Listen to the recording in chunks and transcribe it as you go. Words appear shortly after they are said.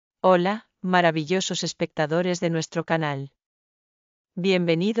Hola, maravillosos espectadores de nuestro canal.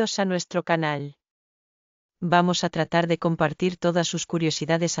 Bienvenidos a nuestro canal. Vamos a tratar de compartir todas sus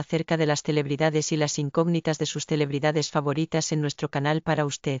curiosidades acerca de las celebridades y las incógnitas de sus celebridades favoritas en nuestro canal para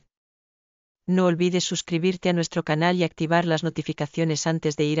usted. No olvides suscribirte a nuestro canal y activar las notificaciones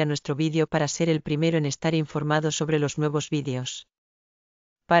antes de ir a nuestro vídeo para ser el primero en estar informado sobre los nuevos vídeos.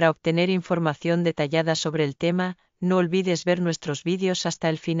 Para obtener información detallada sobre el tema, no olvides ver nuestros vídeos hasta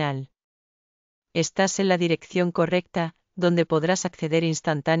el final. Estás en la dirección correcta, donde podrás acceder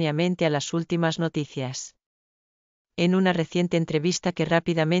instantáneamente a las últimas noticias. En una reciente entrevista que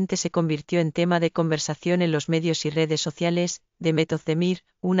rápidamente se convirtió en tema de conversación en los medios y redes sociales, Demet Özdemir,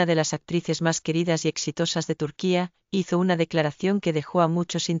 una de las actrices más queridas y exitosas de Turquía, hizo una declaración que dejó a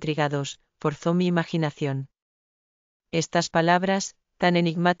muchos intrigados: forzó mi imaginación. Estas palabras, tan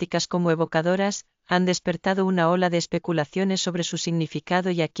enigmáticas como evocadoras, han despertado una ola de especulaciones sobre su significado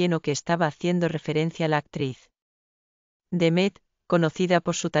y a quién o qué estaba haciendo referencia la actriz. Demet, conocida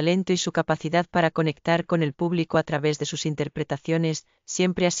por su talento y su capacidad para conectar con el público a través de sus interpretaciones,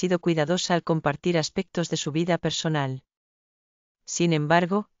 siempre ha sido cuidadosa al compartir aspectos de su vida personal. Sin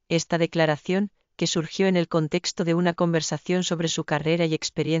embargo, esta declaración, que surgió en el contexto de una conversación sobre su carrera y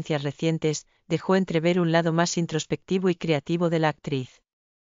experiencias recientes, dejó entrever un lado más introspectivo y creativo de la actriz.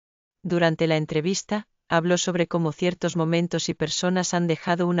 Durante la entrevista, habló sobre cómo ciertos momentos y personas han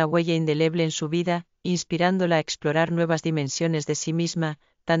dejado una huella indeleble en su vida, inspirándola a explorar nuevas dimensiones de sí misma,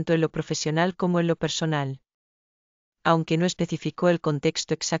 tanto en lo profesional como en lo personal. Aunque no especificó el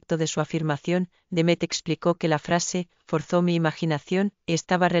contexto exacto de su afirmación, Demet explicó que la frase «forzó mi imaginación»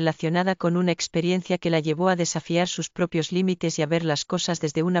 estaba relacionada con una experiencia que la llevó a desafiar sus propios límites y a ver las cosas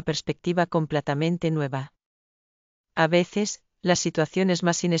desde una perspectiva completamente nueva. A veces, las situaciones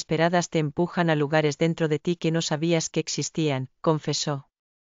más inesperadas te empujan a lugares dentro de ti que no sabías que existían, confesó.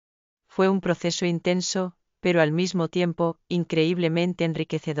 Fue un proceso intenso, pero al mismo tiempo, increíblemente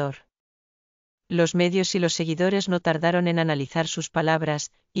enriquecedor. Los medios y los seguidores no tardaron en analizar sus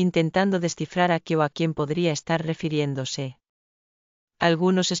palabras, intentando descifrar a qué o a quién podría estar refiriéndose.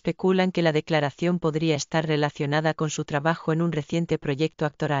 Algunos especulan que la declaración podría estar relacionada con su trabajo en un reciente proyecto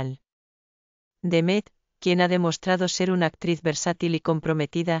actoral. Demet, quien ha demostrado ser una actriz versátil y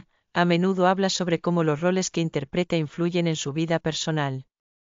comprometida, a menudo habla sobre cómo los roles que interpreta influyen en su vida personal.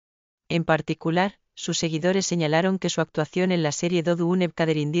 En particular, sus seguidores señalaron que su actuación en la serie Doğu Uneb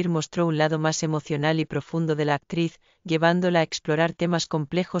Kaderindir mostró un lado más emocional y profundo de la actriz, llevándola a explorar temas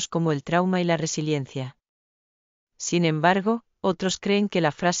complejos como el trauma y la resiliencia. Sin embargo, otros creen que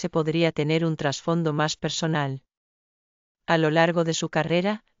la frase podría tener un trasfondo más personal. A lo largo de su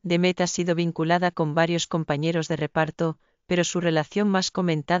carrera, Demet ha sido vinculada con varios compañeros de reparto, pero su relación más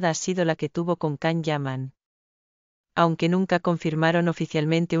comentada ha sido la que tuvo con llamaron. Aunque nunca confirmaron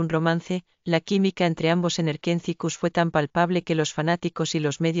oficialmente un romance, la química entre ambos energéticos fue tan palpable que los fanáticos y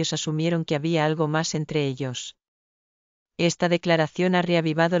los medios asumieron que había algo más entre ellos. Esta declaración ha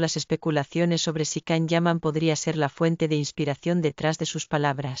reavivado las especulaciones sobre si llamaron podría ser la fuente de inspiración detrás de sus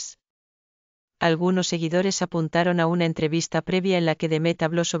palabras. Algunos seguidores apuntaron a una entrevista previa en la que Demet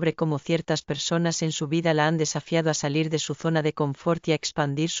habló sobre cómo ciertas personas en su vida la han desafiado a salir de su zona de confort y a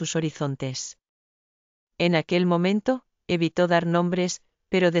expandir sus horizontes. En aquel momento, evitó dar nombres,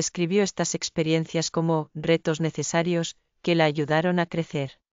 pero describió estas experiencias como retos necesarios, que la ayudaron a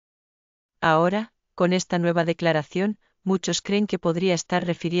crecer. Ahora, con esta nueva declaración, muchos creen que podría estar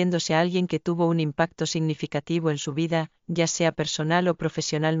refiriéndose a alguien que tuvo un impacto significativo en su vida, ya sea personal o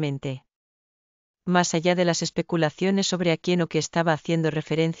profesionalmente. Más allá de las especulaciones sobre a quién o qué estaba haciendo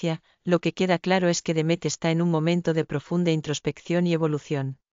referencia, lo que queda claro es que Demet está en un momento de profunda introspección y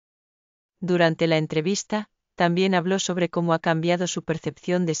evolución. Durante la entrevista, también habló sobre cómo ha cambiado su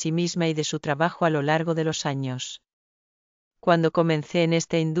percepción de sí misma y de su trabajo a lo largo de los años. Cuando comencé en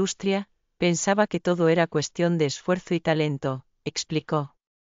esta industria, pensaba que todo era cuestión de esfuerzo y talento, explicó.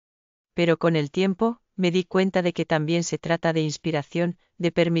 Pero con el tiempo, me di cuenta de que también se trata de inspiración,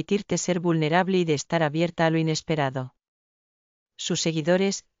 de permitirte ser vulnerable y de estar abierta a lo inesperado. Sus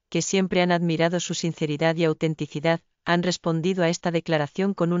seguidores, que siempre han admirado su sinceridad y autenticidad, han respondido a esta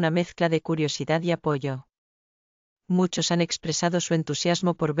declaración con una mezcla de curiosidad y apoyo. Muchos han expresado su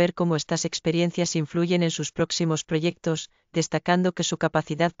entusiasmo por ver cómo estas experiencias influyen en sus próximos proyectos, destacando que su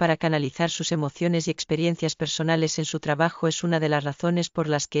capacidad para canalizar sus emociones y experiencias personales en su trabajo es una de las razones por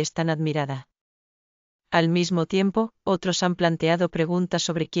las que es tan admirada. Al mismo tiempo, otros han planteado preguntas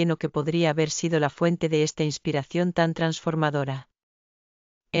sobre quién o qué podría haber sido la fuente de esta inspiración tan transformadora.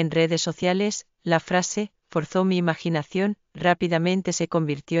 En redes sociales, la frase «forzó mi imaginación» rápidamente se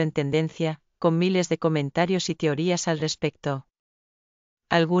convirtió en tendencia, con miles de comentarios y teorías al respecto.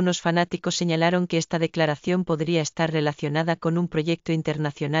 Algunos fanáticos señalaron que esta declaración podría estar relacionada con un proyecto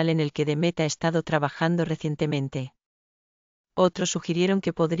internacional en el que Demet ha estado trabajando recientemente. Otros sugirieron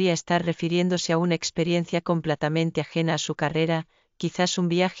que podría estar refiriéndose a una experiencia completamente ajena a su carrera, quizás un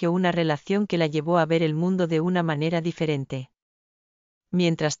viaje o una relación que la llevó a ver el mundo de una manera diferente.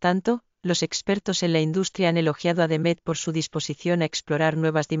 Mientras tanto, los expertos en la industria han elogiado a Demet por su disposición a explorar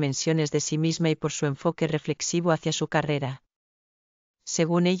nuevas dimensiones de sí misma y por su enfoque reflexivo hacia su carrera.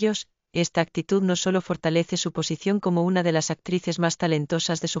 Según ellos, esta actitud no solo fortalece su posición como una de las actrices más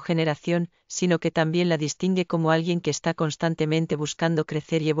talentosas de su generación, sino que también la distingue como alguien que está constantemente buscando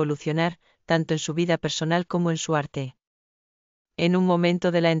crecer y evolucionar, tanto en su vida personal como en su arte. En un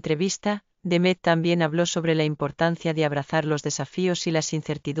momento de la entrevista, Demet también habló sobre la importancia de abrazar los desafíos y las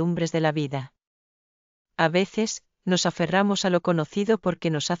incertidumbres de la vida. A veces, nos aferramos a lo conocido porque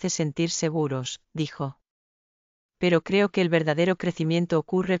nos hace sentir seguros, dijo. Pero creo que el verdadero crecimiento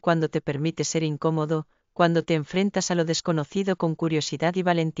ocurre cuando te permites ser incómodo, cuando te enfrentas a lo desconocido con curiosidad y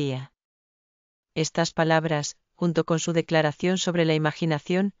valentía. Estas palabras, junto con su declaración sobre la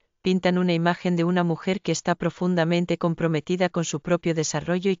imaginación, pintan una imagen de una mujer que está profundamente comprometida con su propio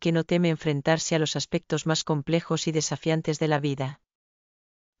desarrollo y que no teme enfrentarse a los aspectos más complejos y desafiantes de la vida.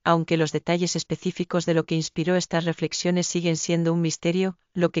 Aunque los detalles específicos de lo que inspiró estas reflexiones siguen siendo un misterio,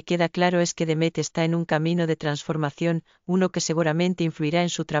 lo que queda claro es que Demet está en un camino de transformación, uno que seguramente influirá en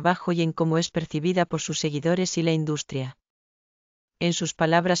su trabajo y en cómo es percibida por sus seguidores y la industria. En sus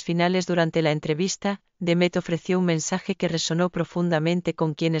palabras finales durante la entrevista, Demet ofreció un mensaje que resonó profundamente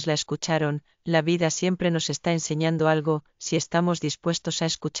con quienes la escucharon: la vida siempre nos está enseñando algo, si estamos dispuestos a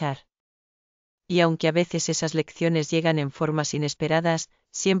escuchar. Y aunque a veces esas lecciones llegan en formas inesperadas,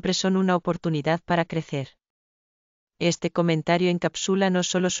 siempre son una oportunidad para crecer. Este comentario encapsula no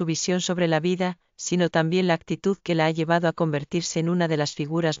solo su visión sobre la vida, sino también la actitud que la ha llevado a convertirse en una de las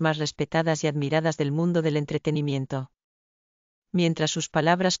figuras más respetadas y admiradas del mundo del entretenimiento. Mientras sus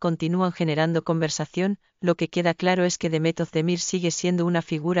palabras continúan generando conversación, lo que queda claro es que Demet Özdemir sigue siendo una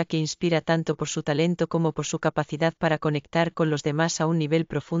figura que inspira tanto por su talento como por su capacidad para conectar con los demás a un nivel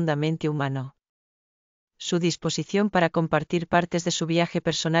profundamente humano. Su disposición para compartir partes de su viaje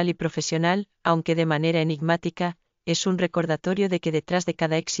personal y profesional, aunque de manera enigmática, es un recordatorio de que detrás de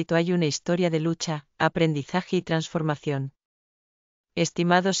cada éxito hay una historia de lucha, aprendizaje y transformación.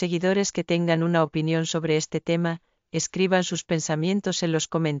 Estimados seguidores que tengan una opinión sobre este tema, escriban sus pensamientos en los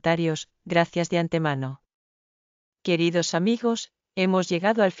comentarios, gracias de antemano. Queridos amigos, hemos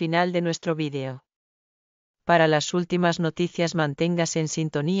llegado al final de nuestro vídeo. Para las últimas noticias manténgase en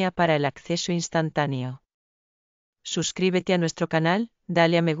sintonía para el acceso instantáneo. Suscríbete a nuestro canal,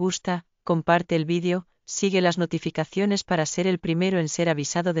 dale a me gusta, comparte el vídeo, sigue las notificaciones para ser el primero en ser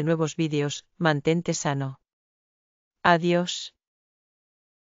avisado de nuevos vídeos, mantente sano. Adiós.